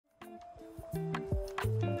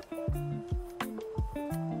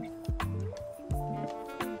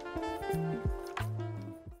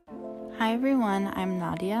Hi everyone, I'm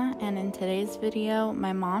Nadia, and in today's video,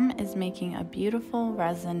 my mom is making a beautiful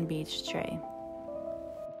resin beach tray.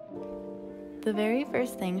 The very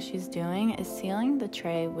first thing she's doing is sealing the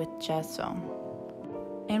tray with gesso.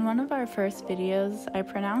 In one of our first videos, I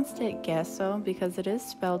pronounced it gesso because it is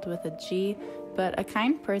spelled with a G, but a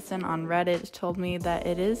kind person on Reddit told me that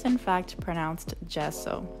it is in fact pronounced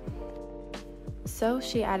gesso. So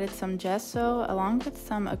she added some gesso along with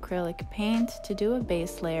some acrylic paint to do a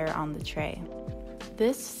base layer on the tray.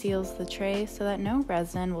 This seals the tray so that no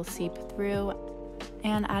resin will seep through,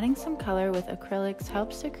 and adding some color with acrylics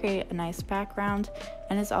helps to create a nice background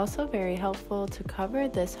and is also very helpful to cover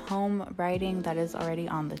this home writing that is already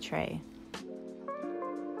on the tray.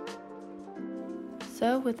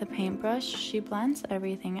 So with a paintbrush, she blends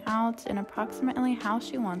everything out in approximately how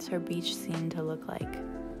she wants her beach scene to look like.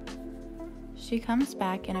 She comes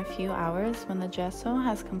back in a few hours when the gesso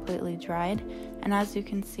has completely dried, and as you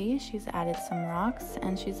can see, she's added some rocks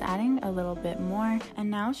and she's adding a little bit more, and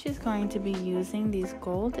now she's going to be using these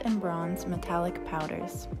gold and bronze metallic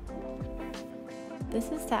powders. This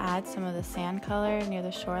is to add some of the sand color near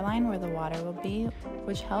the shoreline where the water will be,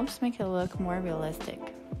 which helps make it look more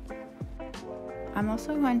realistic. I'm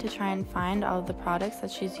also going to try and find all of the products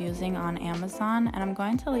that she's using on Amazon, and I'm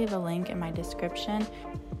going to leave a link in my description.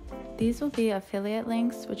 These will be affiliate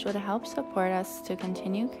links which would help support us to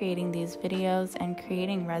continue creating these videos and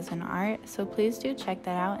creating resin art, so please do check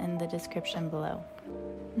that out in the description below.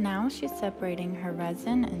 Now she's separating her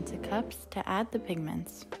resin into cups to add the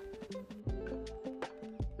pigments.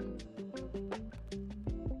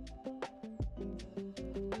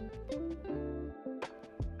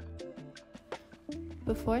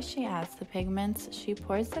 Before she adds the pigments, she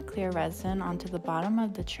pours the clear resin onto the bottom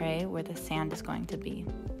of the tray where the sand is going to be.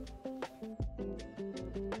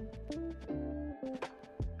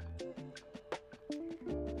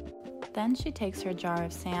 Then she takes her jar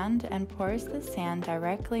of sand and pours the sand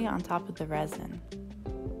directly on top of the resin.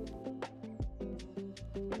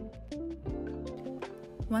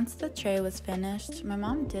 Once the tray was finished, my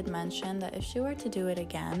mom did mention that if she were to do it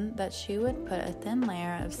again, that she would put a thin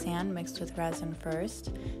layer of sand mixed with resin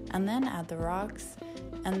first, and then add the rocks,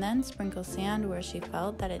 and then sprinkle sand where she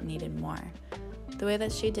felt that it needed more. The way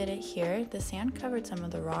that she did it here, the sand covered some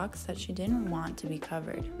of the rocks that she didn't want to be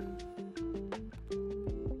covered.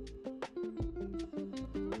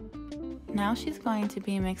 Now she's going to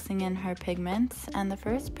be mixing in her pigments, and the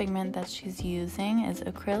first pigment that she's using is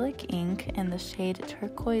acrylic ink in the shade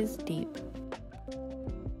Turquoise Deep.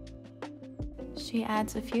 She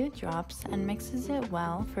adds a few drops and mixes it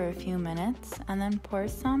well for a few minutes, and then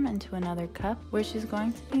pours some into another cup where she's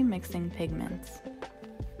going to be mixing pigments.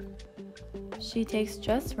 She takes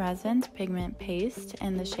Just Resin's pigment paste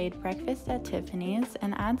in the shade Breakfast at Tiffany's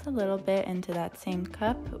and adds a little bit into that same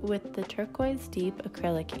cup with the Turquoise Deep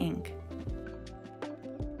acrylic ink.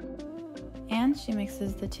 And she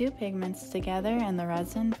mixes the two pigments together in the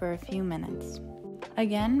resin for a few minutes.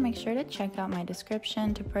 Again, make sure to check out my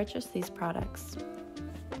description to purchase these products.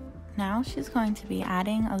 Now she's going to be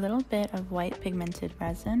adding a little bit of white pigmented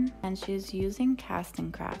resin, and she's using Cast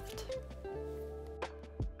and Craft.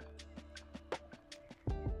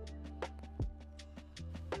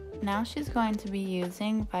 Now she's going to be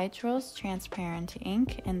using Vitrol's transparent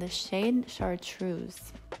ink in the shade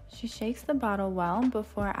Chartreuse. She shakes the bottle well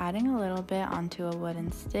before adding a little bit onto a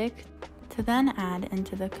wooden stick to then add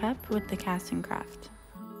into the cup with the Cast and Craft.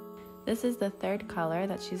 This is the third color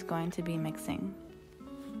that she's going to be mixing.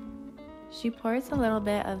 She pours a little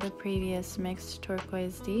bit of the previous mixed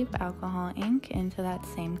Turquoise Deep alcohol ink into that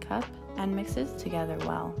same cup and mixes together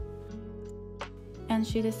well. And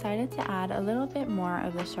she decided to add a little bit more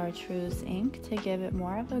of the Chartreuse ink to give it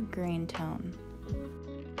more of a green tone.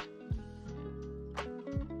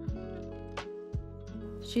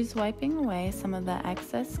 She's wiping away some of the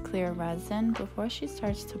excess clear resin before she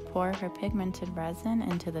starts to pour her pigmented resin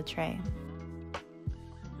into the tray.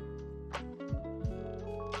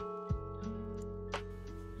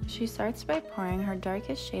 She starts by pouring her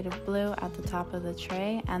darkest shade of blue at the top of the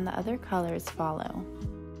tray, and the other colors follow.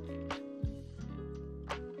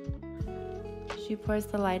 She pours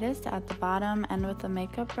the lightest at the bottom, and with a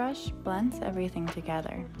makeup brush, blends everything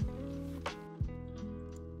together.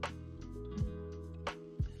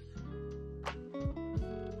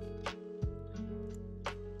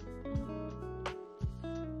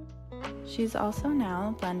 She's also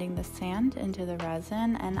now blending the sand into the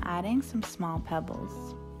resin and adding some small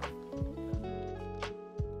pebbles.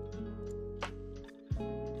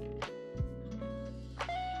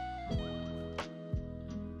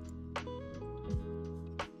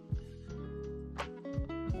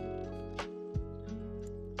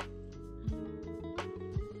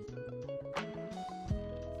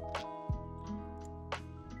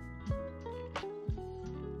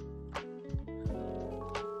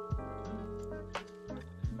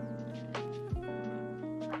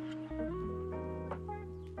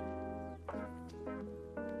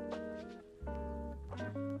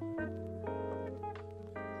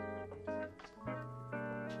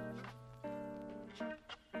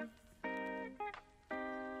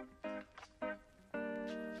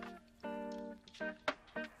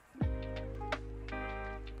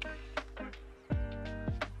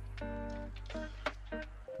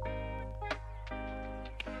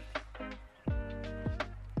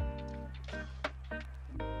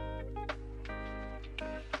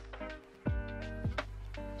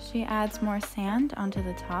 She adds more sand onto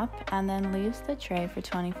the top and then leaves the tray for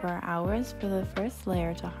 24 hours for the first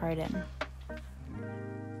layer to harden.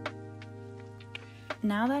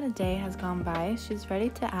 Now that a day has gone by, she's ready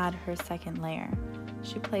to add her second layer.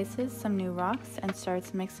 She places some new rocks and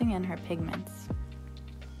starts mixing in her pigments.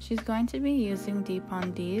 She's going to be using Deep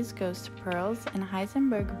on D's Ghost Pearls in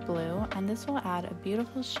Heisenberg Blue, and this will add a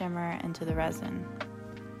beautiful shimmer into the resin.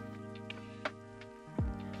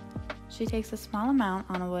 She takes a small amount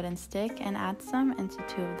on a wooden stick and adds some into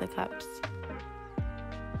 2 of the cups.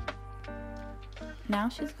 Now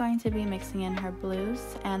she's going to be mixing in her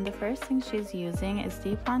blues, and the first thing she's using is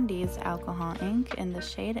Deep on D's alcohol ink in the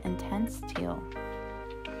shade Intense Teal.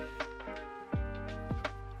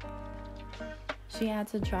 She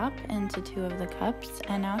adds a drop into 2 of the cups,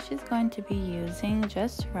 and now she's going to be using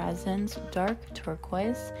Just Resin's Dark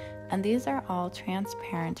Turquoise, and these are all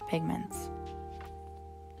transparent pigments.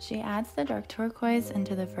 She adds the dark turquoise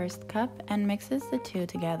into the first cup and mixes the 2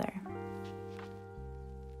 together.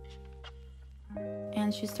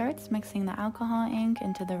 And she starts mixing the alcohol ink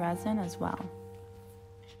into the resin as well.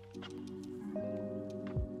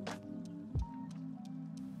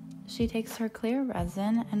 She takes her clear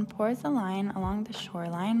resin and pours a line along the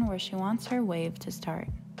shoreline where she wants her wave to start.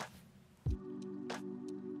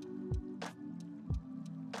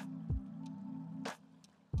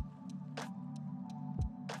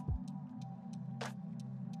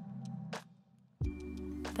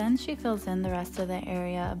 Then she fills in the rest of the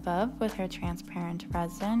area above with her transparent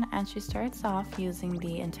resin, and she starts off using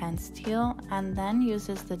the Intense Teal and then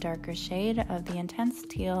uses the darker shade of the Intense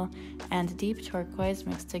Teal and Deep Turquoise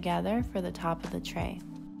mixed together for the top of the tray.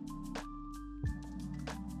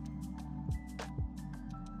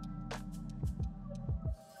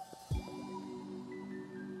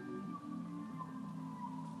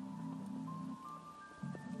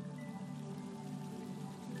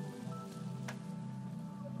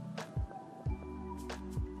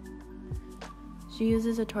 She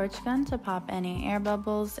uses a torch gun to pop any air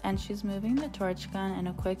bubbles, and she's moving the torch gun in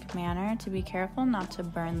a quick manner to be careful not to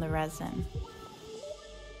burn the resin.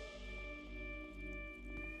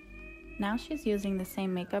 Now she's using the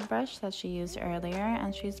same makeup brush that she used earlier,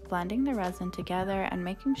 and she's blending the resin together and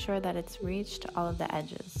making sure that it's reached all of the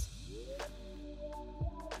edges.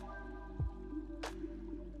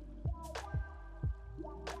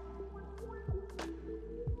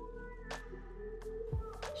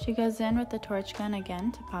 She goes in with the torch gun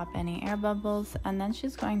again to pop any air bubbles, and then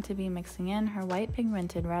she's going to be mixing in her white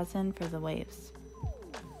pigmented resin for the waves.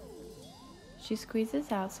 She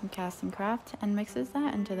squeezes out some Cast and Craft and mixes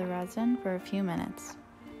that into the resin for a few minutes.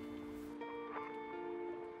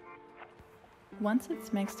 Once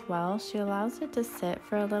it's mixed well, she allows it to sit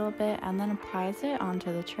for a little bit and then applies it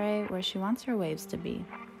onto the tray where she wants her waves to be.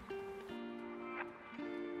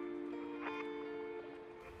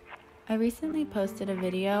 I recently posted a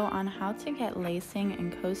video on how to get lacing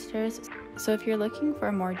in coasters, so if you're looking for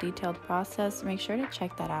a more detailed process, make sure to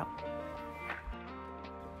check that out.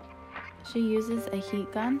 She uses a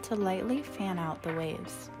heat gun to lightly fan out the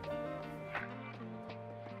waves.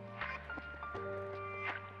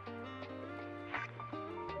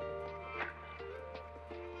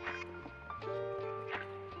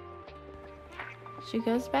 She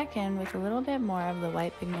goes back in with a little bit more of the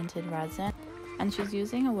white pigmented resin, and she's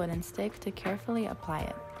using a wooden stick to carefully apply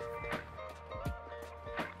it.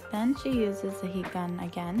 Then she uses the heat gun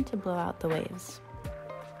again to blow out the waves.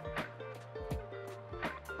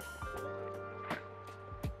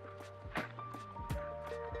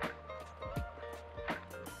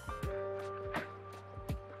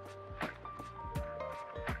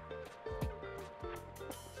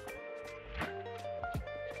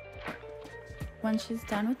 When she's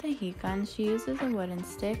done with the heat gun, she uses a wooden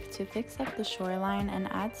stick to fix up the shoreline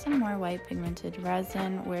and add some more white pigmented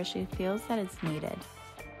resin where she feels that it's needed.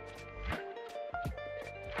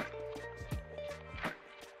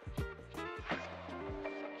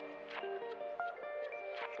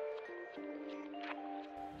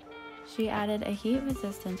 She added a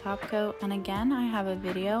heat-resistant top coat, and again I have a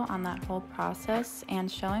video on that whole process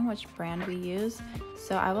and showing which brand we use,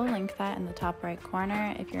 so I will link that in the top right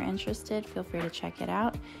corner. If you're interested, feel free to check it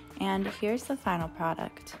out. And here's the final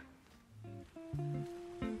product.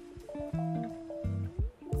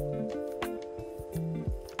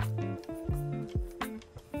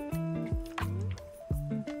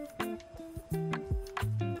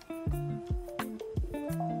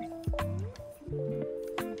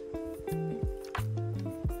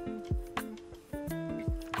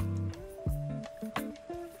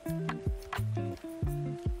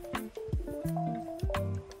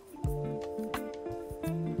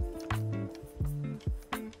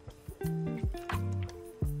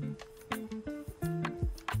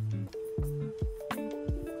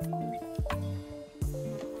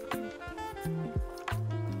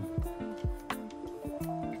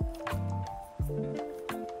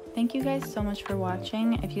 Thank you guys so much for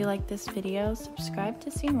watching. If you like this video, subscribe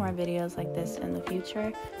to see more videos like this in the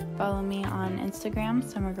future. Follow me on Instagram,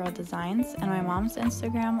 Summer Girl Designs, and my mom's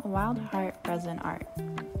Instagram, Wild Heart Resin Art.